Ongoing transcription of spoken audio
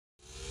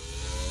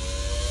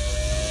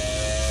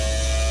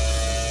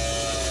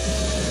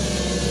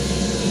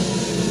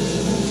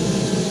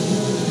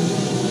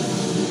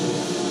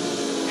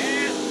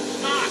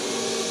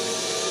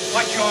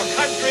your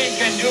country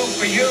can do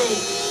for you,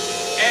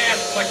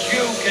 ask what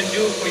you can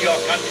do for your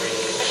country.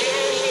 The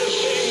only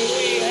thing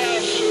we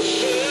have to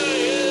fear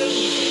is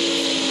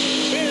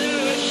fear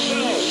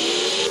itself.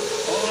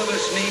 All of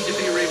us need to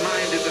be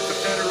reminded that the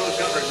federal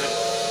government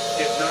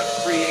did not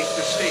create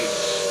the states.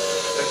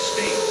 The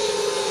states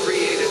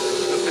created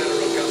the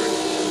federal government.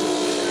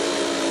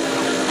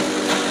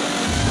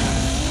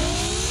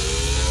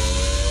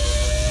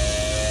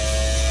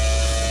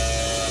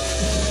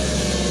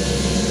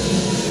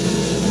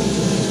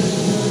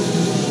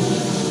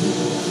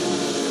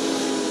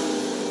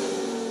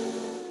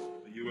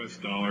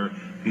 Dollar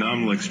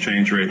nominal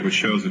exchange rate, which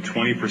shows a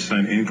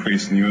 20%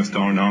 increase in the U.S.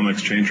 dollar nominal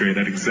exchange rate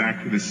at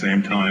exactly the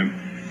same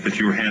time that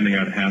you were handing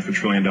out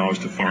 $500 billion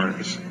to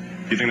foreigners. Do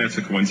you think that's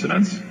a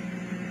coincidence?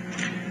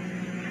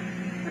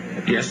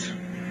 Yes.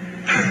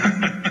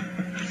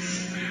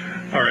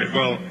 All right,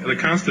 well, the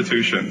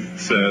Constitution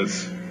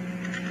says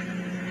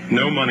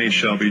no money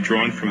shall be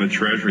drawn from the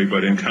Treasury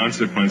but in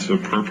consequence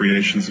of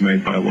appropriations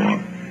made by law.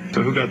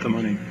 So who got the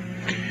money?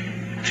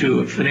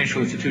 To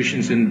financial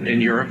institutions in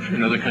Europe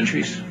and other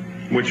countries.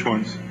 Which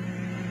ones?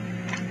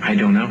 I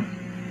don't know.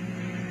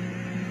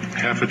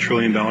 $500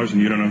 billion and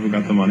you don't know who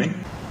got the money?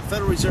 The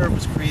Federal Reserve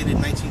was created in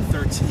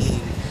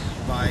 1913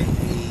 by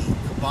a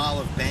cabal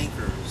of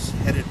bankers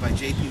headed by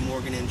J.P.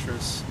 Morgan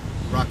interests,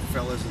 the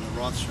Rockefellers, and the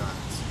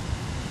Rothschilds.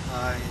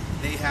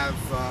 They have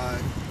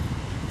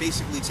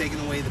basically taken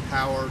away the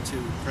power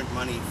to print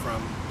money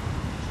from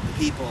the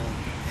people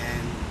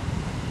and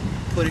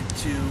put it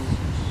to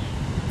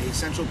a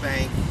central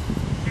bank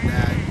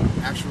that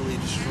actually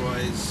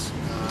destroys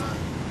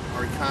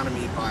our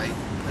economy by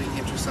putting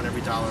interest on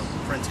every dollar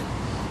printed.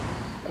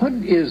 What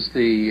is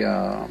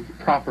the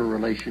proper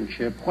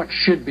relationship, what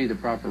should be the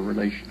proper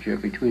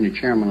relationship between a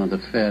chairman of the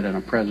Fed and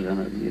a president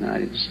of the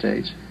United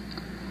States?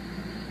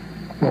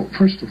 Well,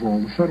 first of all,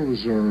 the Federal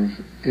Reserve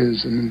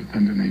is an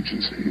independent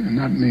agency, and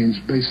that means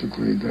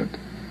basically that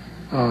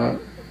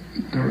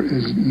there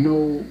is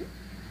no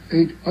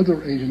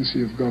other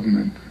agency of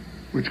government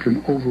which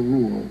can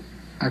overrule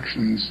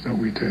actions that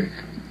we take.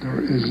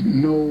 There is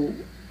no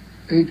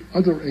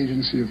other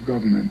agency of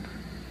government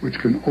which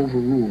can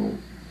overrule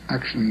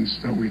actions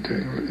that we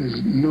take. There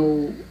is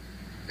no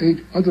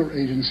other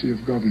agency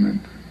of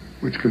government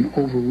which can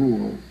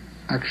overrule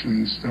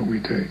actions that we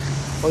take.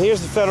 Well,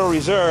 here's the Federal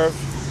Reserve.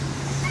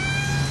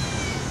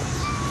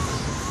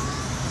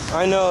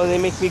 I know, they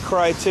make me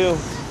cry too.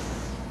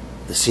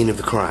 The scene of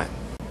the crime.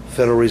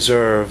 Federal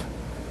Reserve,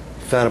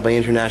 founded by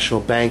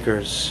international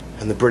bankers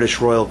and the British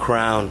Royal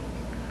Crown,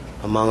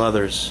 among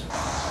others.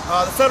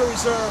 The Federal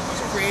Reserve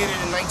was created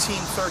in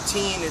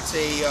 1913. It's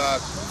a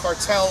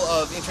cartel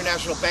of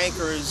international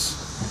bankers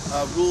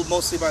ruled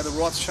mostly by the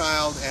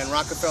Rothschild and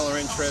Rockefeller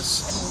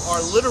interests, who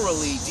are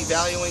literally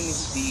devaluing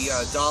the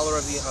dollar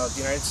of the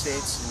United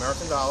States, the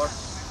American dollar,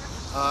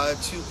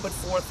 to put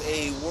forth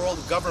a world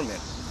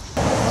government,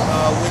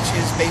 which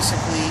is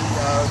basically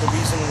the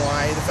reason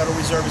why the Federal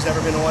Reserve has never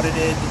been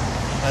audited.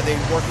 They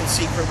work in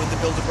secret with the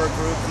Bilderberg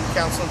Group, and the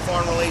Council on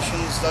Foreign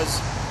Relations does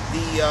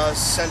the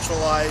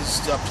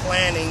centralized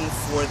planning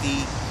for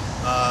the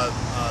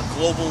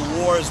global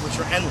wars, which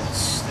are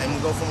endless. And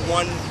we go from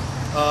one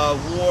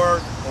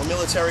war or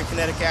military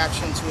kinetic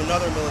action to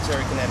another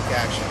military kinetic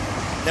action,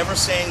 never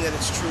saying that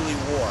it's truly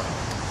war.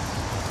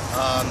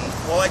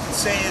 All I can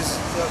say is,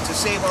 to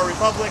save our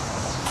republic,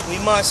 we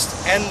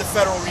must end the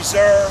Federal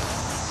Reserve.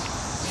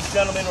 These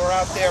gentlemen are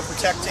out there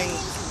protecting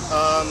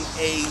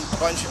a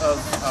bunch of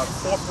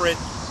corporate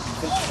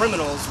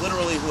criminals,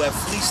 literally, who have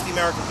fleeced the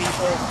American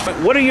people.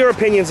 What are your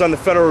opinions on the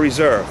Federal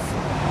Reserve?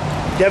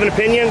 Do you have an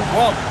opinion?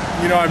 Well,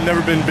 you know, I've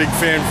never been a big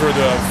fan for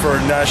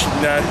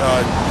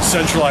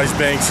centralized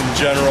banks in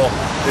general.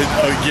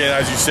 Again,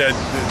 as you said,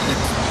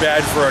 it's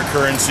bad for our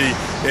currency.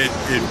 It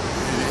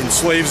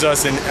enslaves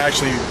us and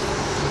actually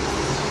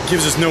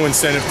gives us no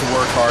incentive to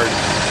work hard.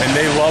 And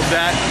they love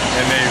that,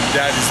 and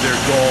that is their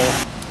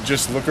goal.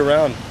 Just look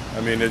around.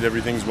 I mean,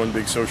 everything's one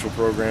big social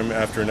program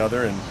after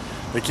another, and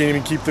they can't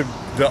even keep the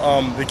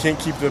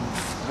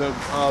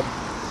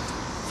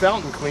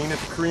fountain clean at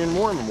the Korean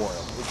War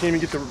Memorial. They can't even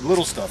get the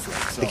little stuff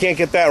right. So. They can't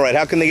get that right.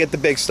 How can they get the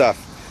big stuff?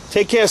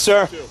 Take care,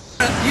 sir.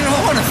 You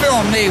don't want to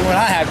film me what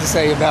I have to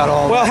say about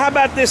all Well, that. how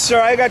about this,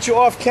 sir? I got you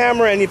off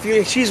camera, and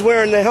if she's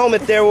wearing the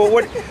helmet there, well,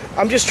 what?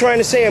 I'm just trying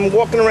to say, I'm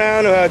walking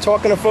around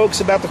talking to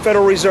folks about the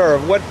Federal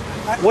Reserve.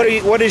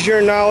 What is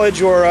your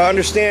knowledge or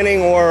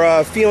understanding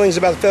or feelings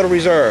about the Federal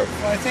Reserve?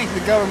 Well, I think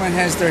the government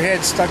has their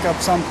head stuck up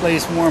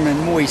someplace warm and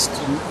moist,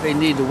 and they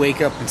need to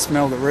wake up and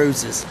smell the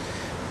roses.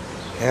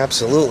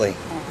 Absolutely.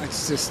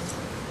 It's just,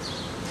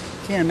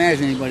 can't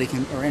imagine anybody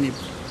can, or any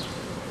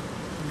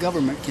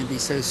government can be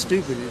so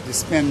stupid to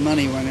spend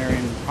money when they're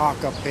in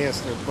hock up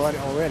past their butt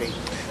already.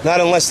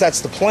 Not unless that's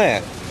the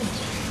plan.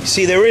 You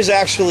see, there is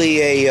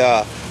actually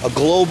a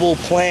global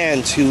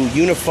plan to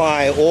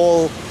unify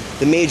all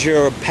the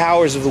major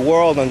powers of the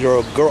world under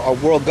a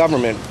world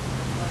government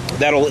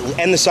that'll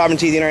end the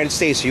sovereignty of the United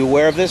States. Are you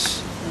aware of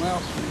this? Well,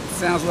 it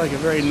sounds like a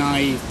very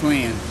naive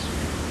plan.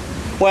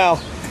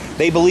 Well,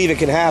 they believe it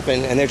can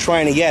happen, and they're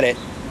trying to get it.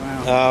 Wow.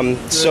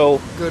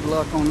 So good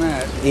luck on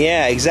that.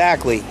 Yeah,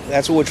 exactly.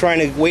 That's what we're trying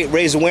to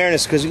raise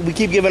awareness, because we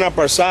keep giving up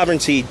our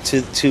sovereignty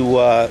to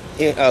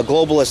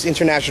globalist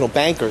international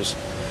bankers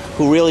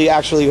who really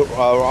actually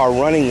are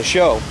running the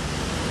show.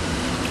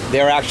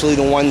 They're actually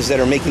the ones that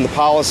are making the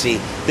policy.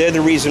 They're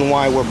the reason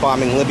why we're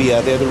bombing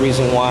Libya. They're the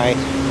reason why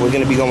we're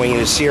going to be going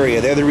into Syria.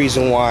 They're the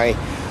reason why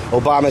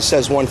Obama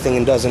says one thing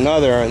and does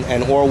another.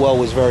 And Orwell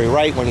was very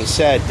right when he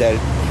said that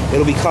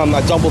it'll become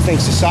a double-think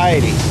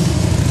society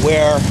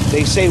where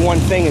they say one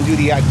thing and do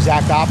the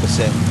exact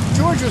opposite.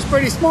 George was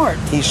pretty smart.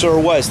 He sure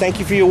was. Thank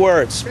you for your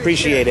words.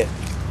 Appreciate it.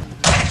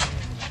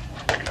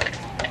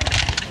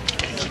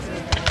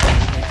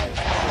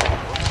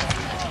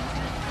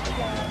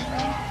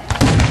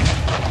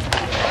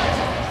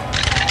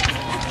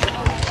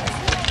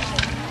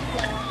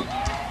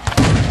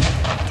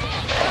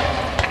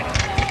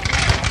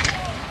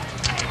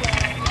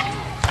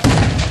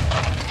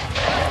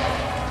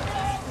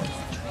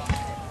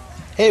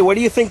 Hey, what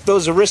do you think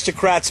those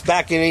aristocrats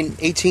back in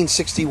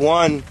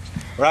 1861,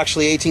 or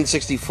actually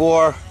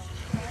 1864,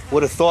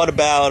 would have thought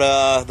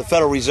about the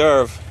Federal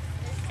Reserve?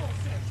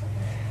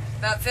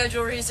 About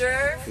Federal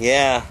Reserve?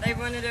 Yeah. They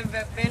wouldn't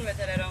have been with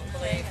it, I don't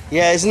believe.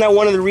 Yeah, isn't that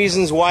one of the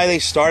reasons why they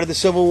started the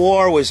Civil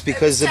War, was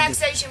because it was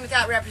taxation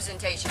without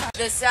representation.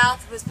 The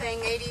South was paying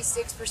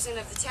 86%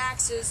 of the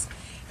taxes,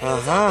 and it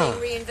was all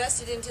being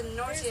reinvested into the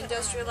North to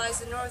industrialize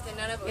the North, and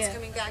none of it was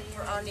coming back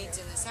for our needs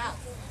in the South.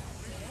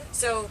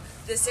 So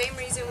the same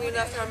reason we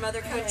left our mother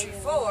country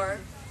for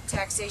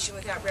taxation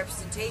without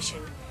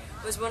representation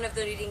was one of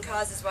the leading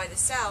causes why the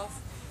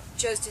South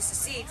chose to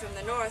secede from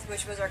the North,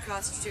 which was our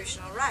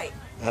constitutional right.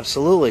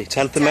 Absolutely.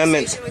 10th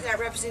Amendment. Taxation without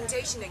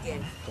representation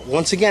again.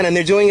 Once again, and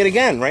they're doing it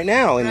again right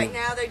now. Right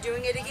now they're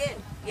doing it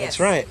again. Yes. That's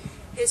right.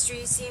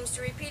 History seems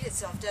to repeat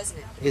itself, doesn't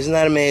it? Isn't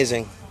that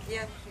amazing?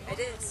 Yeah, it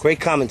is.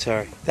 Great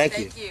commentary. Thank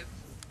you. Thank you.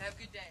 Have a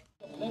good day.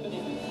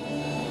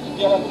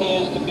 Still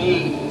appears to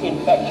be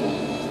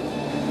infectious.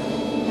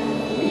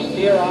 We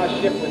steer our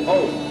ship with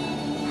hope.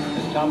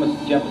 As Thomas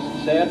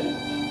Jefferson said,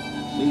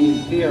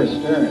 leaving fear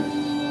astern.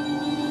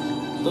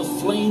 The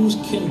flames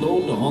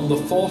kindled on the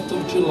 4th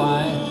of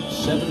July,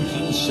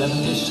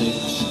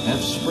 1776,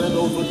 have spread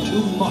over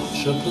too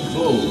much of the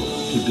globe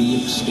to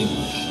be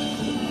extinguished.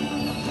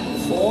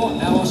 For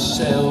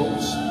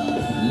ourselves,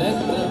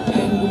 let the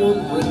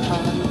annual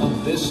return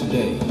of this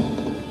day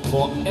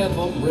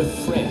forever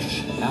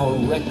refresh our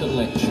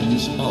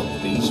recollections of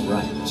these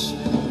rites,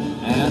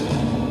 and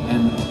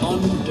an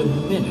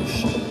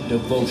undiminished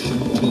devotion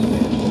to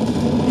them.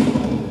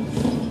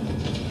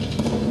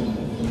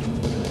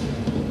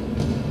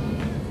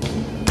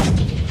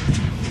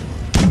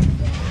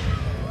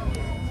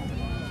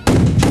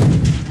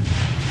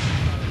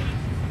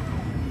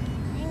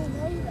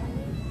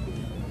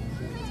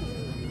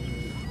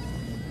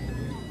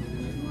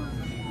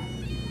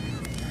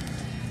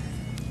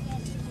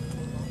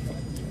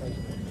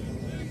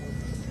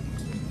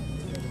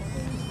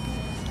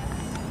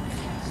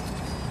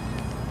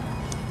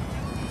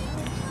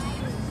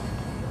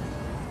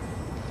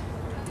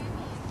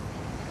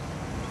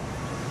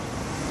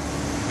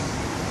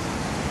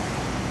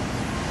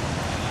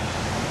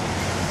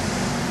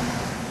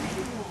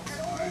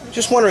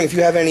 Just wondering if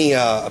you have any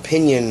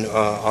opinion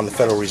on the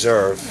Federal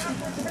Reserve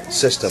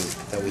system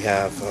that we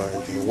have.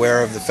 Are you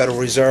aware of the Federal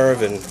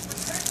Reserve and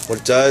what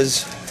it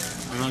does?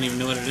 I don't even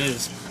know what it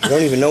is. You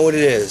don't even know what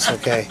it is,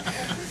 okay.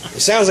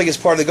 It sounds like it's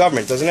part of the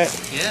government, doesn't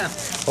it? Yeah.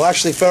 Well,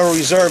 actually, Federal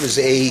Reserve is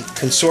a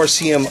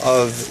consortium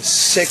of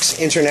 6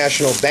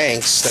 international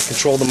banks that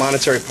control the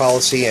monetary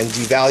policy and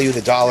devalue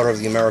the dollar of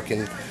the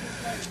American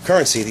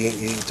currency,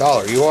 the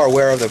dollar. You are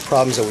aware of the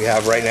problems that we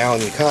have right now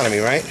in the economy,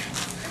 right?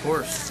 Of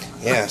course.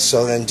 Yeah,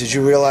 so then did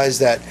you realize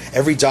that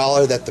every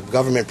dollar that the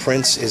government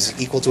prints is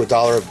equal to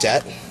 $1 of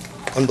debt?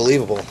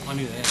 Unbelievable. I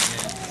knew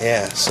that,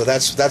 yeah. Yeah, so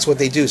that's what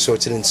they do. So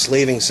it's an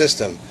enslaving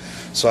system.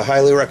 So I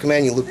highly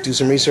recommend you do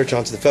some research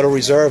onto the Federal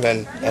Reserve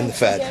and the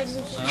Fed.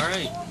 All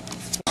right.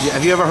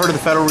 Have you ever heard of the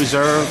Federal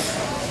Reserve?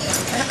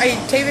 Are you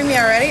taping me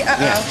already? Uh-oh.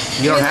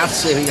 Yeah. You don't have to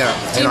say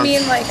it. Do you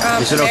mean like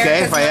is it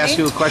okay if I ask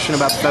you a question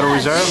about the Federal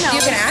Reserve? You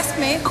can ask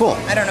me. Cool.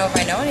 I don't know if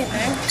I know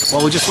anything.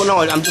 Well,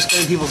 I'm just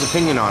getting people's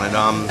opinion on it.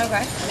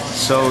 Okay.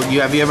 So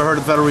have you ever heard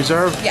of the Federal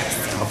Reserve? Yes.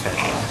 Okay.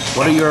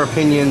 What are your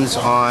opinions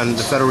on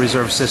the Federal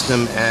Reserve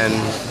system, and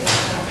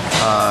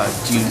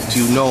do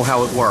you know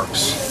how it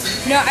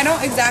works? No, I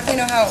don't exactly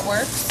know how it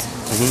works.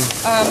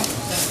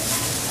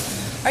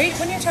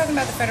 When you're talking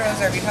about the Federal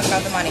Reserve, you're talking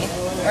about the money?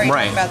 Or are you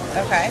talking about,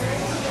 okay.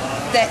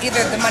 That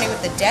either the money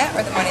with the debt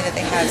or the money that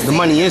they have? The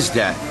money is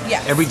debt.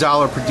 Yes. Every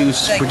dollar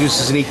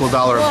produces an equal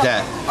dollar of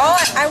debt.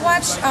 I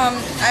watched, I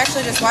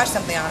actually just watched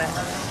something on it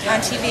on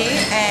TV,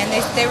 and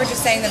they were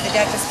just saying that the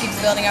debt just keeps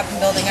building up,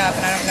 and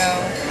I don't know.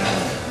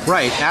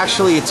 Right.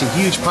 Actually, it's a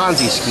huge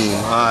Ponzi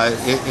scheme.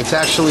 It's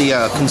actually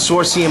a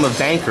consortium of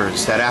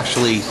bankers that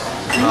actually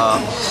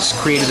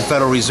created the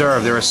Federal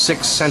Reserve. There are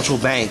 6 central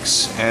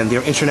banks, and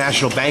they're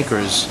international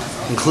bankers,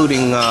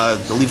 including,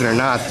 believe it or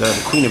not, the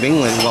Queen of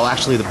England, well,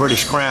 actually the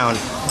British Crown,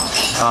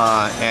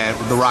 and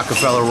the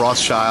Rockefeller,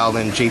 Rothschild,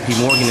 and J.P.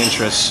 Morgan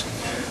interests.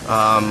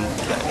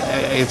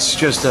 It's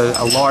just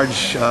a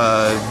large,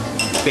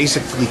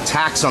 basically,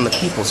 tax on the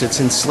people. It's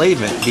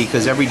enslavement,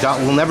 because every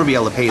dollar will never be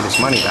able to pay this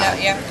money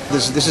back. Yeah.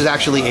 This is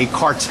actually a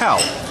cartel.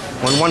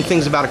 When one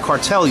thinks about a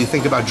cartel, you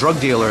think about drug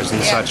dealers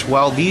and such.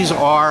 Well, these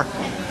are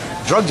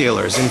drug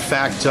dealers. In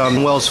fact,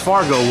 Wells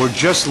Fargo were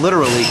just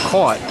literally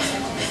caught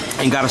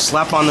and got a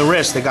slap on the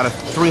wrist. They got a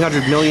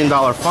 $300 million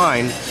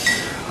fine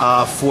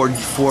for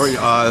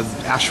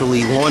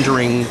actually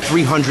laundering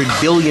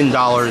 $300 billion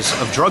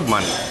of drug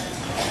money.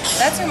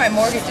 That's who my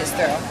mortgage is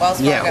through, Wells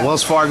Fargo. Yeah,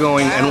 Wells Fargo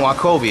and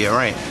Wachovia,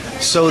 right.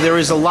 So there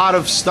is a lot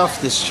of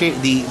stuff,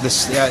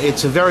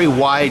 it's a very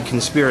wide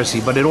conspiracy,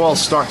 but it all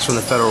starts from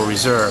the Federal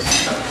Reserve.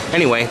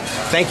 Anyway,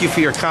 thank you for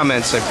your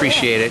comments, I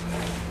appreciate it.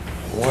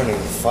 Warning,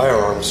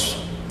 firearms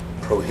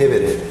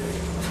prohibited.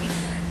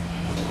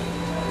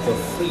 For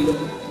freedom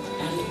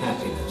and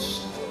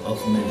happiness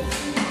of men.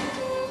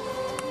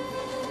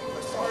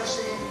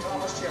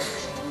 Thomas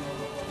Jefferson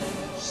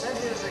sent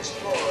his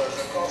explorers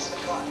across the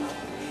continent,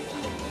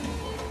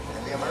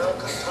 and the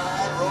American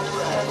tide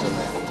rolled after them.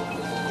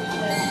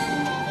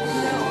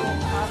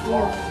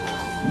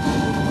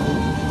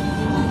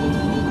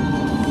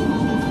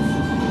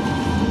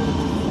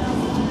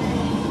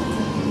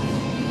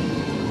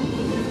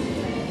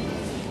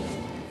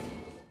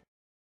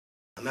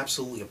 I'm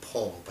absolutely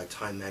appalled by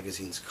Time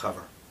magazine's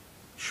cover,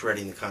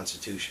 shredding the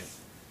Constitution.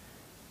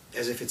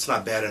 As if it's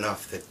not bad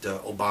enough that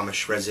Obama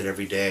shreds it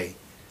every day,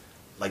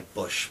 like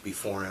Bush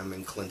before him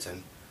and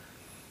Clinton.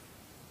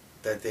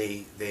 That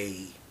they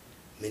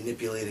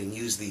manipulate and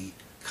use the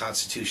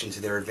Constitution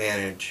to their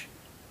advantage,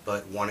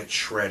 but want it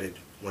shredded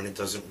when it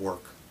doesn't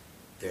work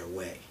their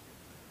way.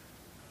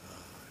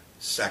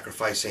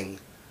 Sacrificing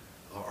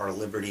our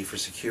liberty for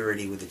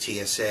security with the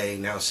TSA,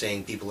 now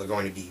saying people are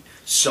going to be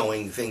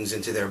sewing things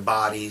into their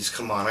bodies.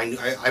 Come on,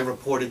 I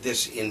reported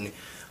this in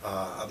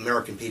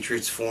American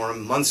Patriots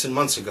Forum months and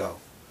months ago.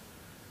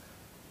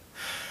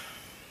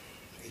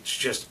 It's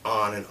just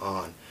on and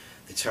on.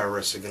 The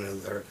terrorists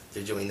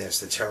they're doing this,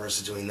 the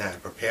terrorists are doing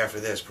that. Prepare for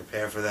this,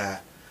 prepare for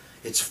that.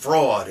 It's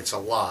fraud, it's a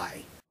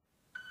lie.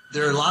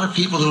 There are a lot of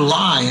people who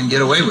lie and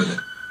get away with it.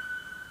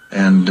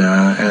 And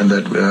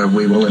that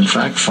we will in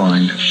fact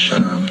find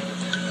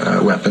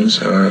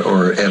weapons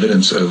or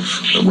evidence of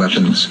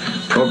weapons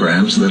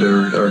programs that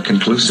are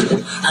conclusive.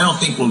 I don't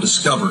think we'll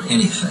discover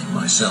anything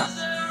myself.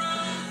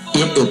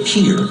 It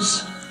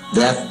appears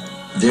that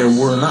there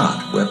were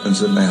not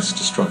weapons of mass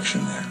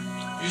destruction there.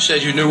 You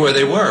said you knew where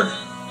they were.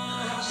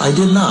 I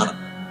did not.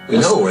 We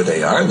know where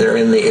they are. They're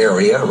in the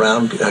area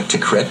around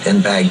Tikrit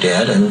and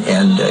Baghdad and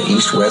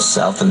east, west,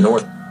 south, and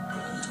north.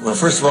 Well,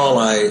 first of all,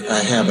 I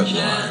haven't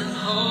lied.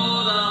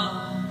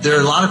 There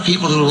are a lot of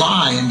people who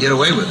lie and get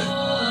away with it.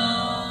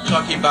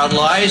 Talking about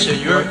lies, and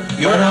your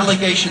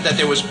allegation that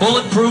there was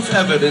bulletproof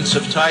evidence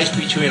of ties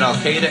between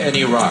Al-Qaeda and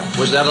Iraq.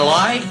 Was that a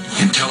lie?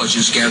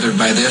 Intelligence gathered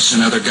by this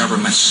and other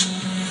governments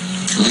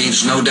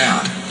leaves no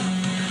doubt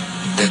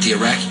that the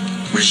Iraqi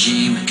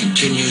regime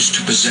continues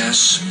to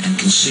possess and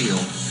conceal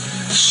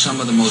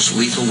some of the most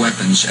lethal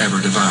weapons ever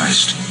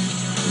devised.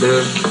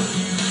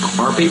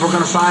 Our people are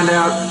going to find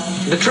out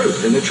the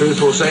truth, and the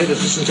truth will say that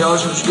this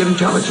intelligence is good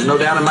intelligence, no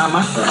doubt in my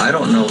mind. I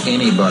don't know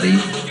anybody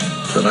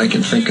that I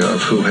can think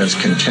of who has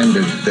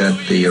contended that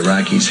the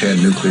Iraqis had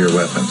nuclear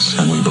weapons.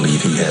 And we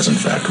believe he has, in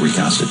fact,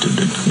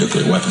 reconstituted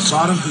nuclear weapons.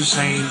 Saddam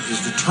Hussein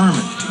is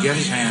determined to get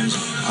his hands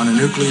on a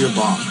nuclear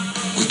bomb.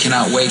 We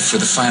cannot wait for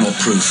the final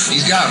proof.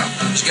 He's got him.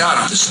 He's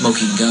got him. The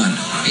smoking gun.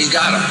 He's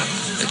got him.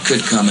 That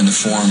could come in the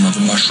form of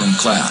a mushroom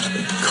cloud.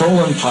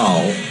 Colin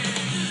Powell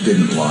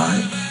didn't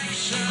lie.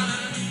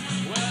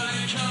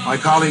 My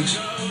colleagues,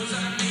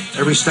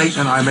 every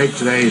statement I make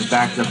today is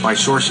backed up by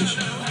sources,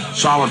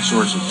 solid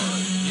sources.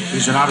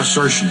 These are not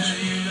assertions.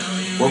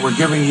 What we're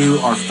giving you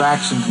are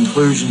facts and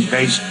conclusions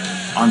based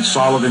on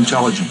solid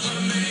intelligence.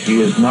 He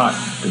has not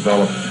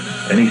developed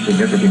any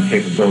significant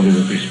capability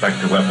with respect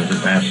to weapons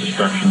of mass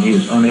destruction. He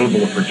is unable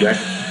to project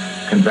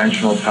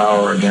conventional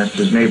power against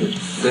his neighbors.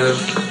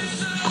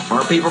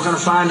 Our people are going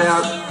to find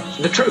out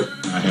the truth.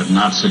 I have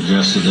not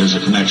suggested there's a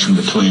connection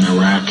between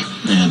Iraq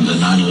and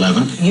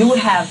 9/11. You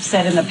have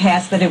said in the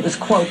past that it was,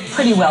 quote,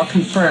 pretty well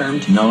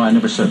confirmed. No, I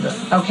never said that.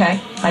 Okay.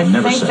 I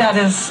think that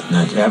is...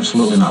 No,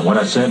 absolutely not. What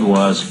I said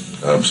was,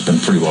 it's been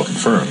pretty well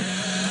confirmed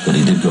that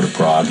he did go to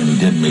Prague and he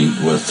did meet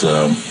with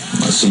a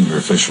senior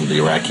official of the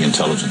Iraqi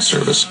intelligence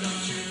service.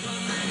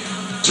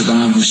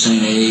 Saddam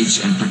Hussein aids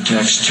and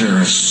protects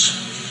terrorists,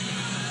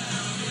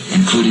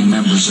 including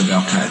members of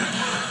Al-Qaeda.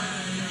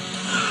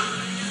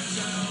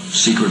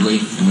 Secretly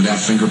and without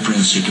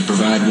fingerprints, he could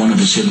provide one of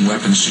his hidden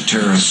weapons to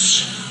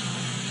terrorists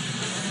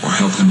or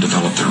help them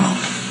develop their own.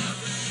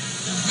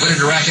 What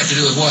did Iraq have to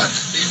do with what?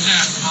 The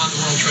attack on the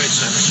World Trade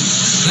Center.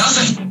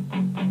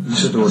 Nothing. He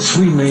said there were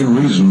three main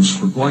reasons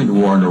for going to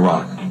war in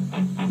Iraq.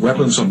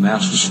 Weapons of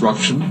mass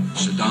destruction.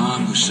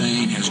 Saddam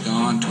Hussein has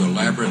gone to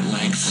elaborate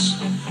lengths,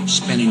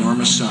 spent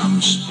enormous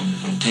sums,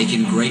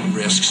 taken great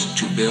risks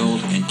to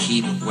build and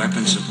keep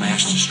weapons of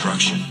mass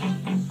destruction.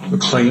 The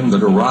claim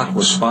that Iraq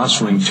was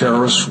sponsoring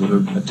terrorists who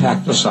had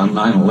attacked us on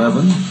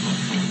 9/11.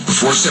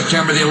 Before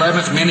September the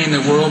 11th, many in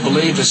the world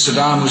believed that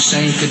Saddam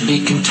Hussein could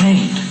be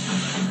contained,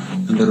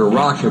 and that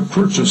Iraq had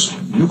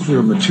purchased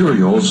nuclear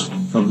materials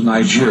from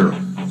Niger.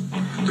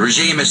 The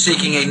regime is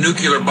seeking a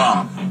nuclear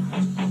bomb.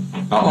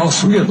 All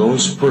three of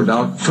those turned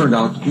out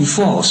to be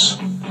false.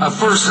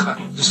 First,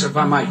 just if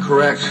I might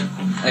correct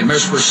a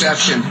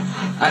misperception,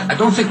 I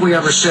don't think we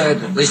ever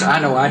said, at least I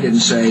know I didn't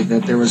say,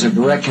 that there was a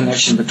direct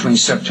connection between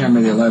September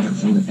the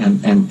 11th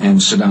and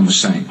Saddam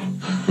Hussein.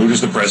 Who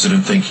does the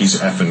president think he's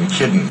effing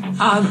kidding?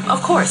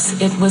 Of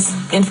course, it was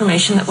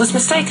information that was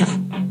mistaken.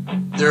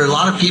 There are a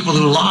lot of people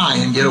who lie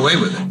and get away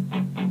with it.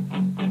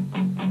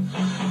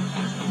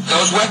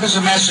 Those weapons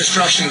of mass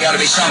destruction got to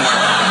be somewhere.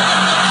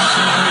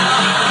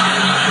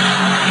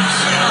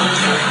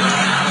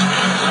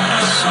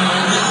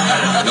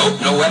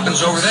 Nope, no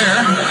weapons over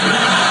there.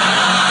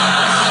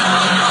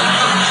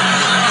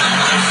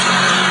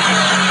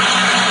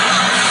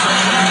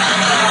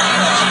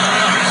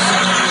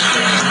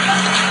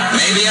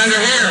 Maybe under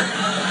here.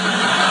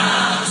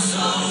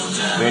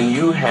 When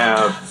you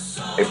have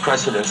a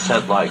precedent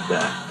set like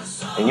that,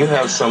 and you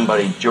have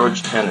somebody,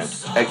 George Tenet,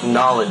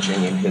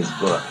 acknowledging in his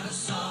book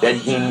that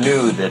he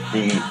knew that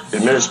the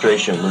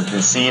administration was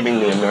deceiving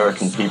the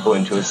American people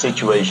into a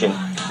situation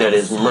that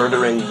is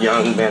murdering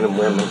young men and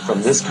women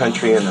from this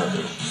country and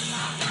others,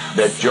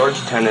 that George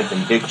Tenet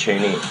and Dick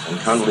Cheney and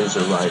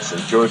Condoleezza Rice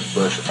and George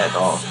Bush et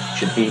al.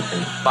 Should be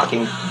in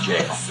fucking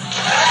jail.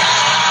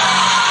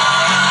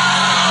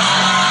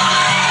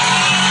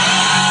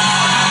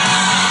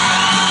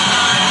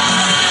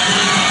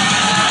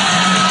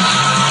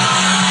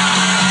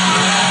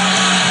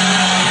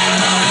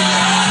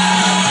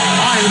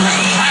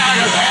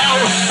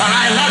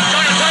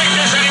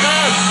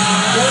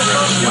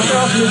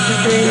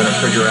 You're going to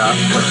figure out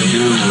what to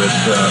do with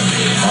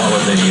all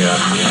of the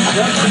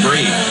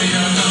debris.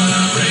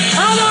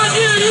 How about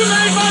you? You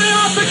made money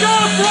off the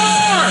Gulf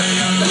War!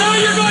 And now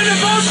you're going to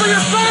vote for your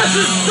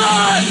fascist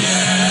son!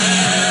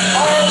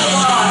 All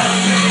lie!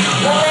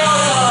 War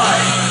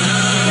lie!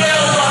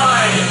 Kill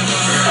lie!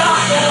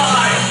 Stop the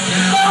lie!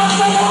 Stop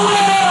the war!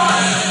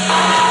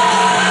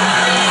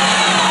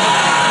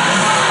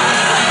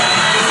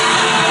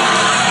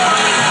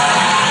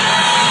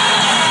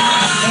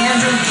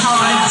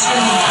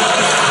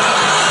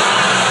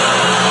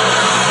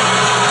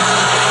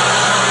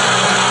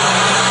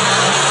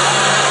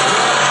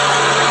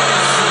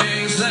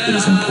 It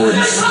is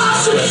important.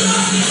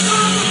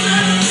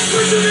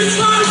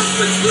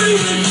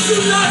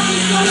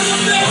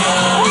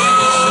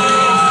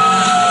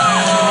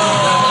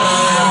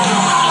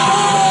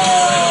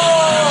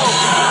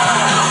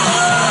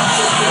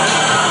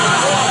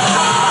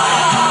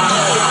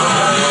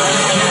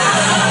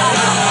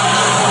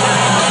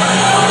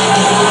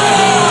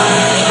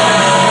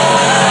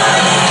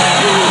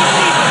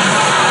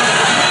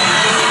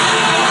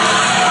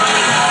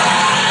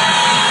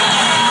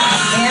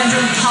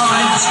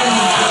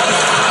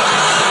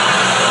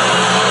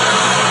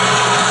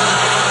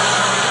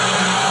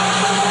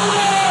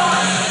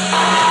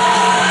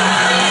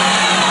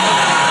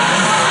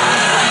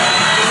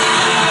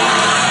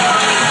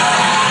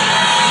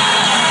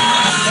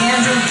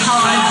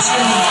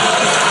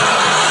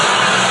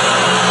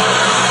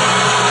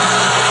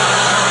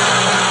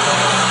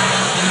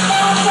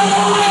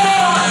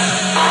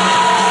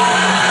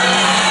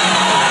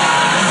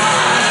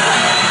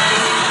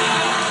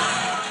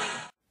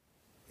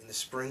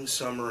 Spring,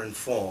 summer, and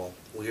fall,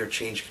 Are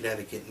Change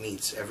Connecticut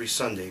meets every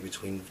Sunday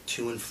between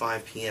 2 and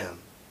 5 p.m.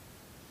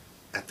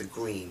 at the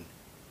Green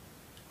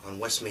on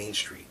West Main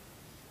Street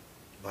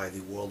by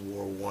the World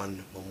War I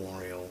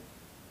Memorial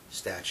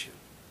Statue.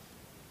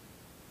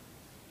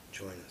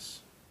 Join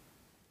us.